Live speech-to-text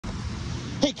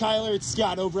Hey Kyler, it's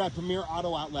Scott over at Premier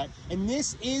Auto Outlet, and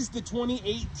this is the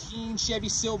 2018 Chevy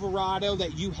Silverado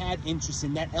that you had interest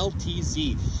in, that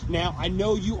LTZ. Now, I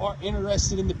know you are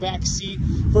interested in the back seat.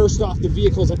 First off, the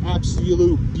vehicle's an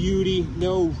absolute beauty.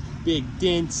 No big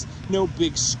dents, no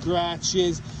big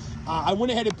scratches. I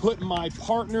went ahead and put my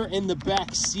partner in the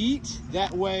back seat.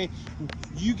 That way,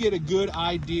 you get a good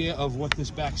idea of what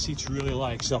this back seat's really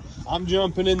like. So, I'm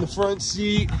jumping in the front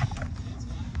seat.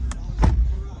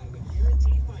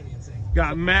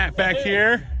 Got Matt back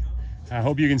here. I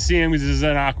hope you can see him because this is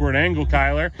an awkward angle,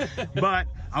 Kyler. But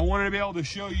I wanted to be able to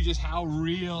show you just how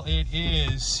real it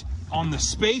is on the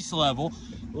space level.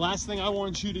 The last thing I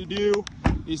want you to do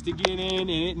is to get in and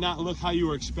it not look how you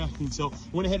were expecting. So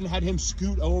went ahead and had him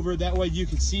scoot over. That way you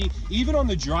can see, even on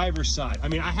the driver's side. I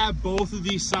mean, I have both of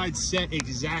these sides set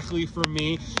exactly for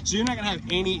me. So you're not gonna have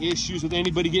any issues with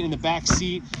anybody getting in the back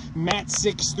seat. Matt's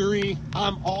 6'3",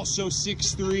 I'm also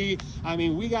 6'3". I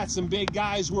mean, we got some big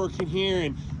guys working here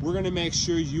and we're gonna make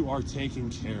sure you are taken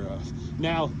care of.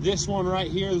 Now, this one right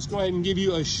here, let's go ahead and give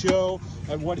you a show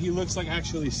of what he looks like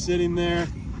actually sitting there.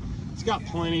 It's got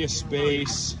plenty of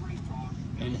space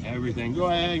and everything. Go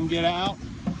ahead and get out.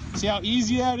 See how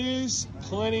easy that is?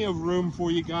 Plenty of room for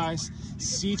you guys.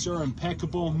 Seats are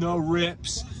impeccable, no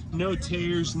rips, no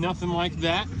tears, nothing like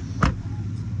that.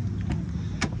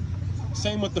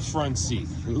 Same with the front seat,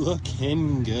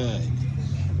 looking good.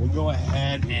 We'll go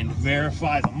ahead and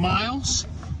verify the miles.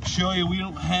 Show you we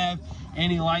don't have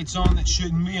any lights on that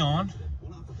shouldn't be on.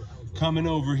 Coming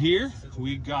over here,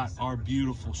 we got our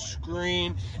beautiful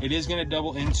screen. It is gonna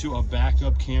double into a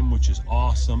backup cam, which is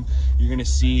awesome. You're gonna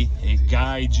see it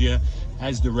guide you,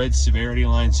 has the red severity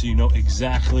line so you know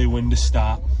exactly when to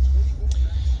stop.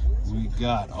 We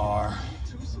got our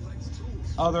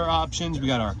other options. We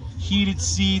got our heated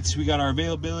seats. We got our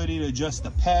availability to adjust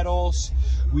the pedals.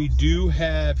 We do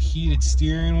have heated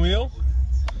steering wheel.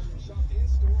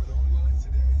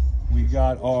 We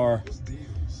got our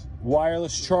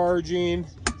wireless charging,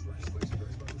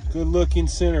 good looking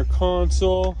center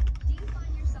console.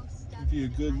 Give you a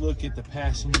good look at the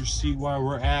passenger seat while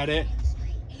we're at it.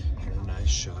 And a nice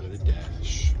shot of the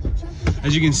dash.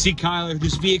 As you can see, Kyler,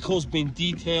 this vehicle's been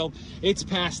detailed. It's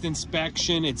passed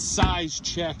inspection, it's size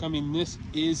check. I mean, this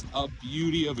is a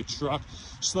beauty of a truck.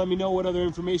 Just let me know what other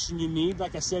information you need.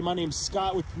 Like I said, my name's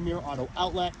Scott with Premier Auto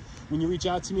Outlet. When you reach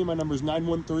out to me, my number is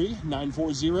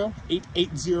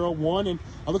 913-940-8801, and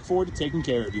I look forward to taking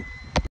care of you.